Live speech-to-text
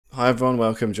Hi everyone,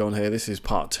 welcome, John here. This is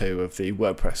part 2 of the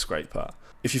WordPress scraper.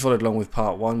 If you followed along with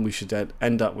part 1, we should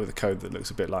end up with a code that looks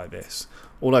a bit like this.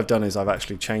 All I've done is I've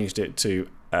actually changed it to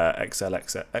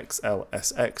xlsx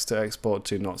to export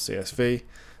to not CSV.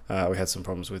 We had some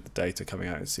problems with the data coming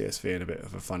out in CSV in a bit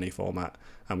of a funny format,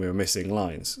 and we were missing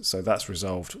lines, so that's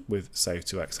resolved with save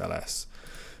to XLS.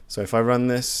 So if I run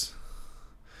this,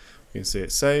 you can see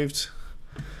it's saved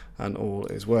and all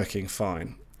is working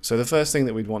fine. So the first thing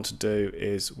that we'd want to do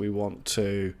is we want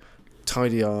to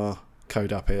tidy our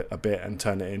code up a bit and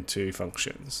turn it into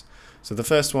functions. So the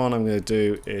first one I'm going to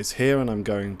do is here, and I'm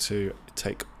going to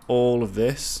take all of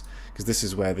this because this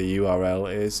is where the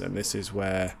URL is and this is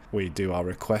where we do our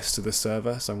request to the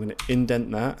server. So I'm going to indent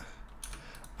that,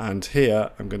 and here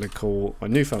I'm going to call my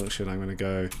new function. I'm going to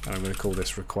go and I'm going to call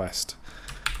this request.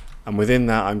 And within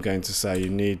that I'm going to say you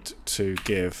need to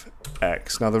give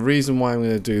X. Now the reason why I'm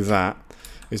going to do that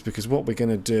is because what we're going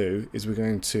to do is we're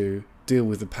going to deal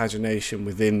with the pagination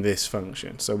within this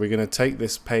function. So we're going to take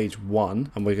this page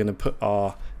 1 and we're going to put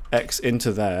our X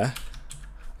into there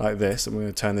like this, and we're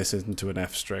going to turn this into an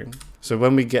F string. So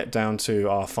when we get down to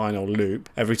our final loop,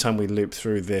 every time we loop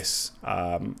through this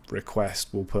request,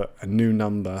 we'll put a new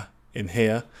number in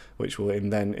here, which will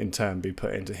then in turn be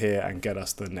put into here and get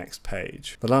us the next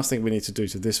page. The last thing we need to do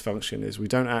to this function is we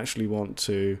don't actually want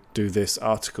to do this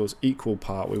articles equal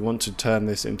part. We want to turn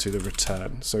this into the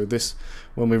return. So this,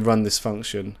 when we run this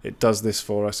function, it does this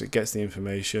for us. It gets the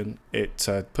information, it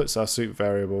puts our soup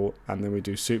variable, and then we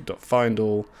do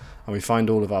soup.findAll, and we find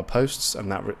all of our posts, and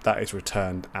that is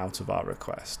returned out of our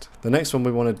request. The next one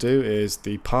we want to do is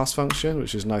the pass function,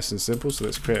 which is nice and simple. So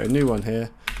let's create a new one here,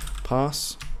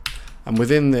 pass. And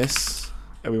within this,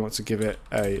 we want to give it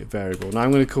a variable. Now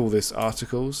I'm going to call this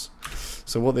articles.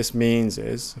 So what this means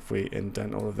is, if we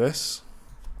indent all of this,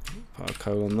 put a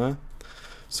colon there.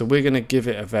 So we're going to give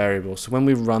it a variable. So when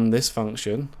we run this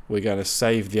function, we're going to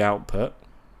save the output,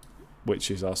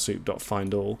 which is our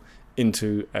soup.findAll,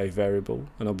 into a variable,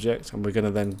 an object, and we're going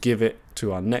to then give it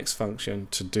to our next function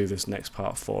to do this next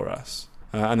part for us.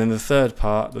 And then the third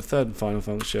part, the third and final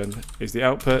function, is the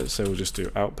output. So we'll just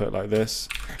do output like this,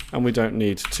 and we don't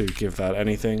need to give that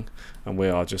anything, and we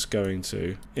are just going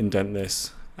to indent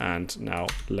this and now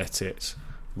let it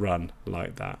run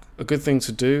like that. A good thing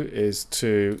to do is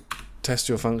to test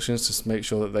your functions to make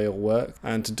sure that they all work,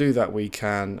 and to do that we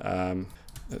can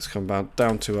let's come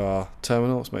down to our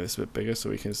terminal. Let's make this a bit bigger so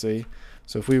we can see.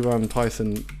 So if we run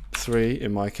Python 3,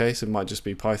 in my case, it might just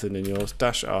be Python in yours,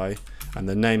 -i, and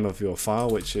the name of your file,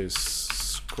 which is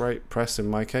scrapepress in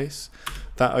my case.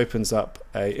 That opens up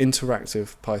a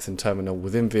interactive Python terminal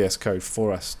within VS Code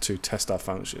for us to test our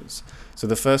functions. So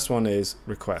the first one is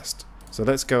request. So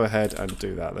let's go ahead and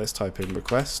do that. Let's type in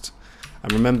request.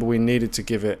 And remember, we needed to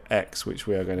give it X, which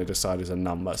we are going to decide is a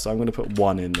number. So I'm going to put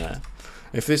 1 in there.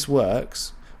 If this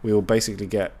works, we will basically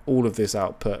get all of this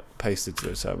output pasted to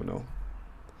the terminal.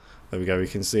 There we go, we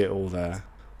can see it all there.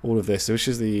 All of this, which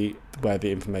is where the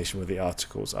information with the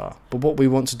articles are. But what we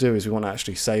want to do is we want to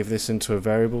actually save this into a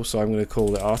variable. So I'm going to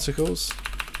call it articles,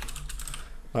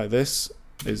 like this,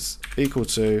 is equal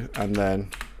to, and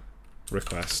then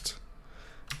request.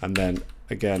 And then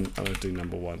again, I'm going to do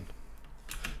number 1.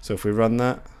 So if we run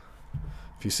that,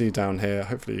 if you see down here,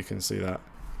 hopefully you can see that.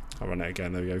 I'll run it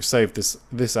again, there we go. Save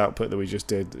this output that we just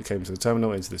did that came to the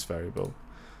terminal into this variable.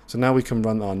 So now we can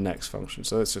run our next function.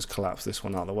 So let's just collapse this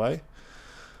one out of the way.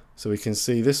 So we can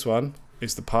see this one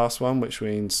is the pass one, which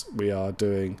means we are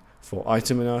doing for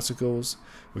item in articles.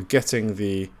 We're getting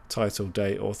the title,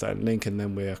 date, author, and link, and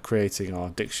then we are creating our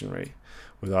dictionary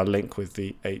with our link with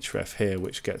the href here,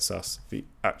 which gets us the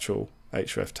actual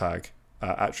href tag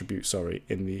attribute,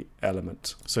 in the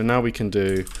element. So now we can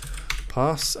do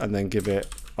pass and then give it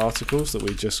articles that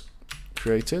we just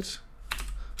created,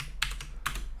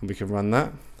 and we can run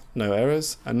that, no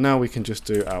errors. And now we can just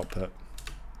do output,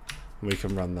 and we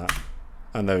can run that,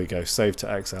 and there we go, save to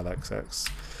xlsx.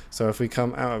 So if we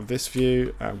come out of this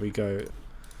view and we go,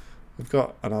 we've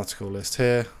got an article list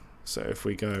here. So if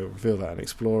we go reveal that in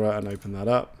Explorer and open that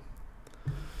up,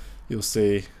 you'll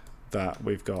see that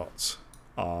we've got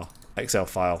our Excel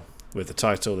file with the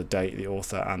title, the date, the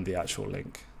author, and the actual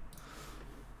link.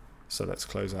 So let's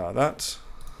close out of that.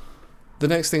 The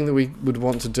next thing that we would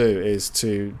want to do is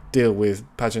to deal with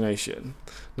pagination.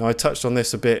 Now I touched on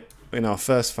this a bit in our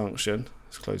first function.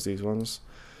 Let's close these ones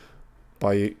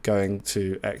by going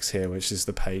to X here, which is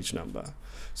the page number.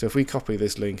 So if we copy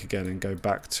this link again and go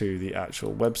back to the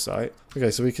actual website,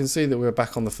 okay, so we can see that we're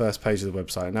back on the first page of the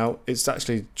website. Now it's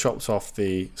actually chopped off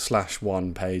the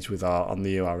 /1 page with on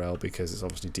the URL because it's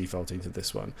obviously defaulting to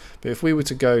this one. But if we were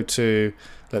to go to,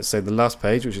 let's say, the last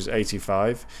page, which is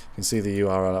 85, you can see the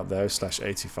URL up there,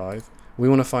 /85. We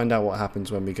want to find out what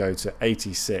happens when we go to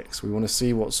 86. We want to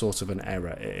see what sort of an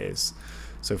error it is.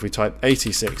 So if we type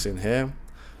 86 in here,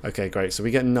 okay, great, so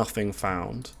we get nothing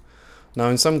found. Now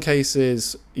in some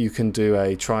cases you can do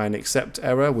a try and accept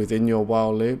error within your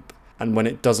while loop, and when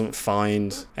it doesn't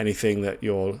find anything that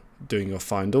you're doing your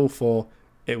find all for,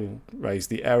 it will raise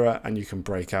the error and you can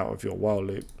break out of your while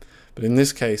loop. But in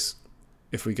this case,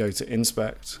 if we go to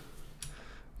inspect,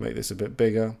 make this a bit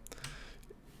bigger,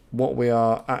 what we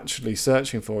are actually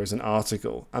searching for is an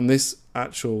article, and this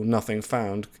actual nothing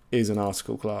found is an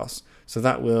article class, so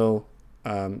that will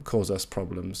cause us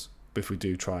problems if we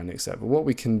do try and accept. But what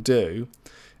we can do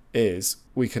is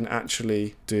we can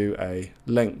actually do a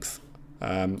length,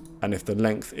 and if the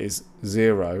length is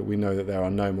 0, we know that there are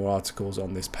no more articles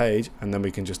on this page, and then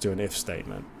we can just do an if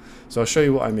statement. So I'll show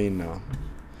you what I mean now.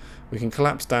 We can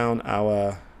collapse down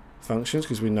our functions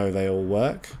because we know they all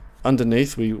work.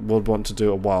 Underneath we would want to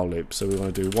do a while loop, so we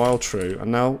want to do while true,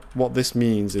 and now what this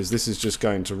means is this is just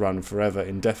going to run forever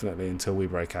indefinitely until we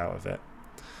break out of it.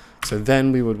 So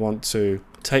then we would want to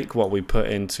take what we put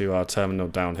into our terminal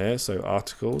down here, so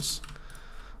articles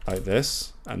like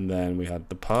this, and then we had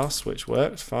the pass, which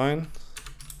worked fine,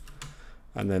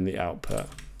 and then the output.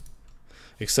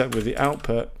 Except with the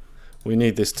output we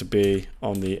need this to be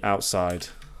on the outside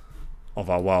of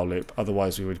our while loop,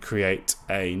 otherwise we would create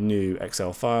a new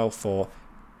Excel file for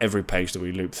every page that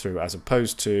we loop through, as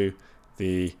opposed to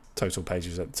the total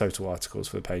articles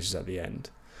for the pages at the end.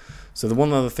 So the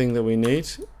one other thing that we need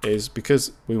is,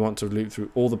 because we want to loop through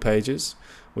all the pages,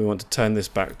 we want to turn this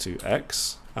back to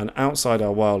x, and outside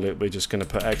our while loop we're just going to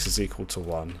put x is equal to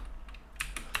 1.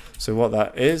 So what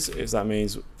that is that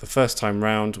means the first time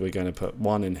round we're going to put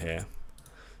 1 in here.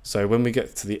 So when we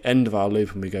get to the end of our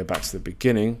loop and we go back to the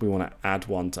beginning, we want to add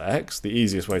 1 to x. The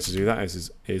easiest way to do that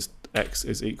is x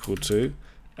is equal to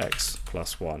x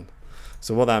plus 1.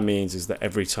 So what that means is that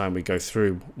every time we go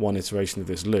through one iteration of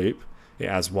this loop, it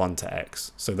adds 1 to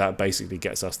x. So that basically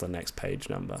gets us the next page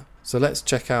number. So let's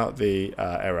check out the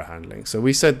error handling. So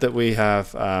we said that we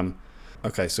have,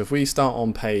 okay, so if we start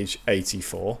on page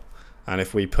 84, and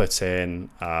if we put in,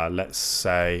 let's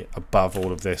say above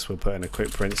all of this, we'll put in a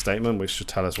quick print statement, which should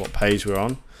tell us what page we're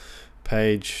on.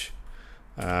 Page,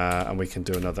 and we can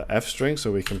do another f string,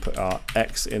 so we can put our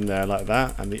x in there like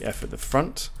that, and the f at the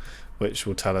front, which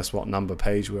will tell us what number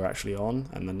page we're actually on,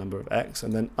 and the number of x.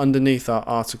 And then underneath our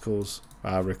articles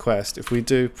request, if we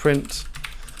do print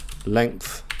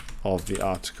length of the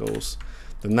articles,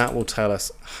 then that will tell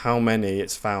us how many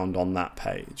it's found on that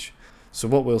page. So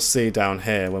what we'll see down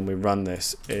here when we run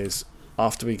this is,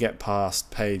 after we get past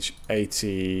page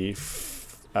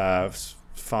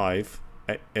 85,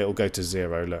 it'll go to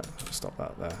 0. Look, I'll stop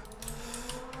that there.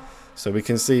 So we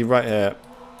can see right here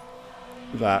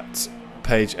that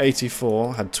page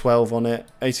 84 had 12 on it,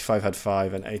 85 had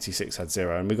 5, and 86 had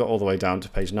 0. And we got all the way down to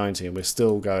page 90 and we're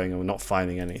still going and we're not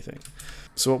finding anything.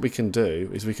 So what we can do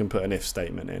is we can put an if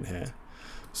statement in here.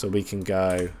 So we can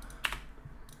go,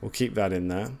 we'll keep that in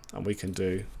there, and we can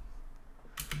do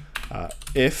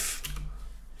if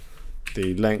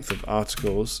the length of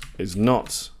articles is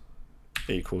not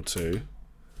equal to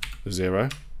 0,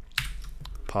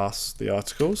 pass the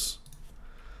articles,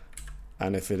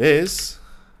 and if it is,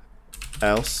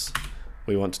 else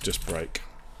we want to just break.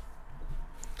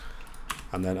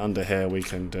 And then under here we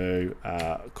can do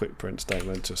a quick print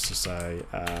statement just to say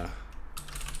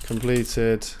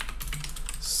completed,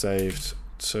 saved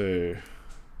to,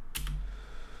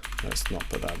 let's not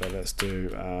put that there, let's do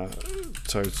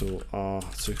total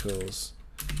articles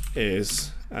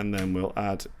is, and then we'll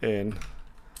add in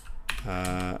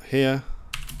here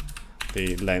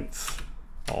the length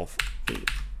of the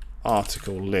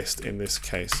article list in this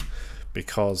case,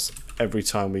 because every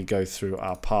time we go through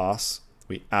our pass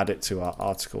we add it to our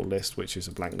article list, which is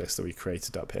a blank list that we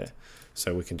created up here.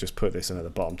 So we can just put this in at the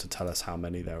bottom to tell us how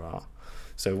many there are.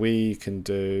 So we can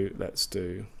do, let's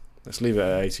leave it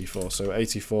at 84. So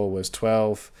 84 was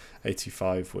 12,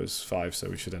 85 was 5, so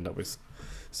we should end up with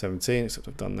 17, except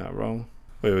I've done that wrong.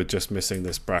 We were just missing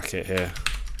this bracket here.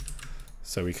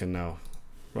 So we can now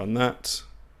run that.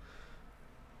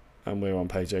 And we're on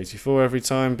page 84 every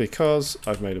time because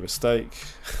I've made a mistake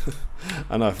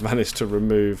and I've managed to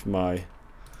remove my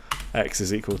x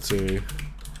is equal to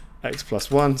x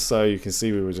plus 1. So you can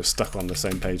see we were just stuck on the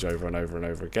same page over and over and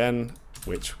over again.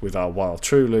 which with our while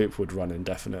true loop would run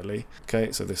indefinitely.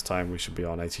 Okay, so this time we should be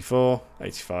on 84,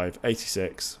 85,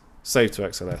 86, save to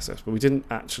xlsx, but we didn't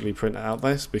actually print out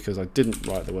this because I didn't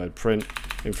write the word print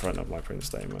in front of my print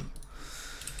statement.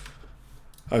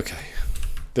 Okay,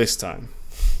 this time,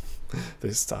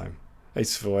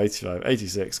 84, 85,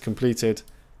 86, completed,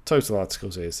 total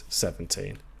articles is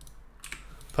 17.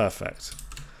 Perfect.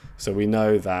 So we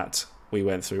know that we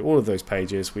went through all of those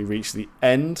pages, we reached the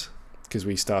end, because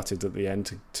we started at the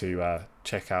end to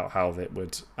check out how it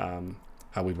would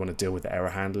how we'd want to deal with the error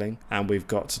handling, and we've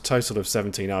got a total of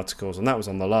 17 articles, and that was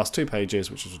on the last 2 pages,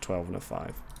 which was a 12 and a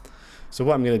 5. So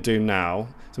what I'm going to do now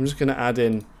is I'm just going to add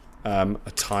in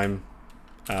a time.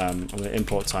 I'm going to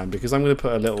import time because I'm going to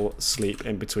put a little sleep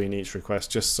in between each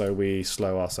request just so we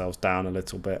slow ourselves down a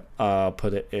little bit. I'll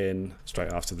put it in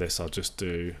straight after this. I'll just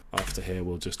do, after here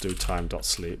we'll just do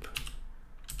time.sleep.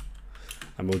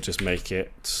 And we'll just make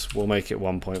it, we'll make it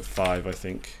 1.5 I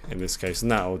think in this case,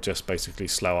 and that will just basically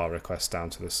slow our request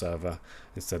down to the server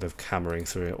instead of hammering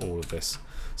through it, all of this.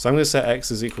 So I'm going to set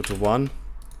x is equal to 1,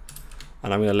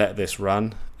 and I'm going to let this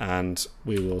run, and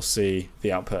we will see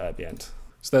the output at the end.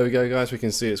 So there we go guys, we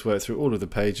can see it's worked through all of the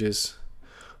pages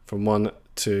from 1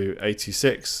 to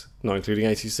 86, not including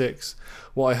 86.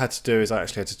 What I had to do is I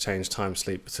actually had to change time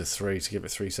sleep to 3 to give it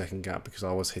 3-second gap because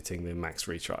I was hitting the max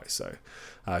retry, so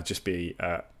just be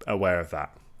aware of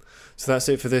that. So that's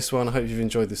it for this one. I hope you've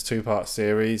enjoyed this 2-part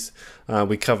series.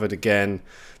 We covered again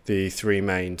the 3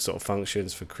 main sort of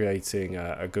functions for creating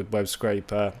a good web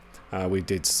scraper. We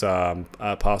did some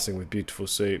parsing with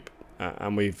BeautifulSoup,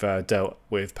 and we've dealt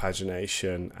with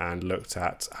pagination and looked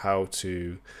at how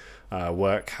to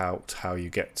work out how you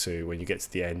get to when you get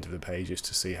to the end of the pages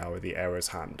to see how the errors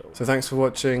handle. So thanks for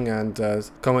watching, and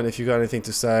comment if you've got anything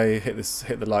to say, hit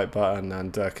the like button,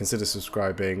 and consider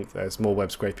subscribing. There's more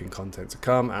web scraping content to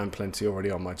come and plenty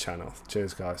already on my channel.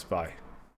 Cheers guys, bye.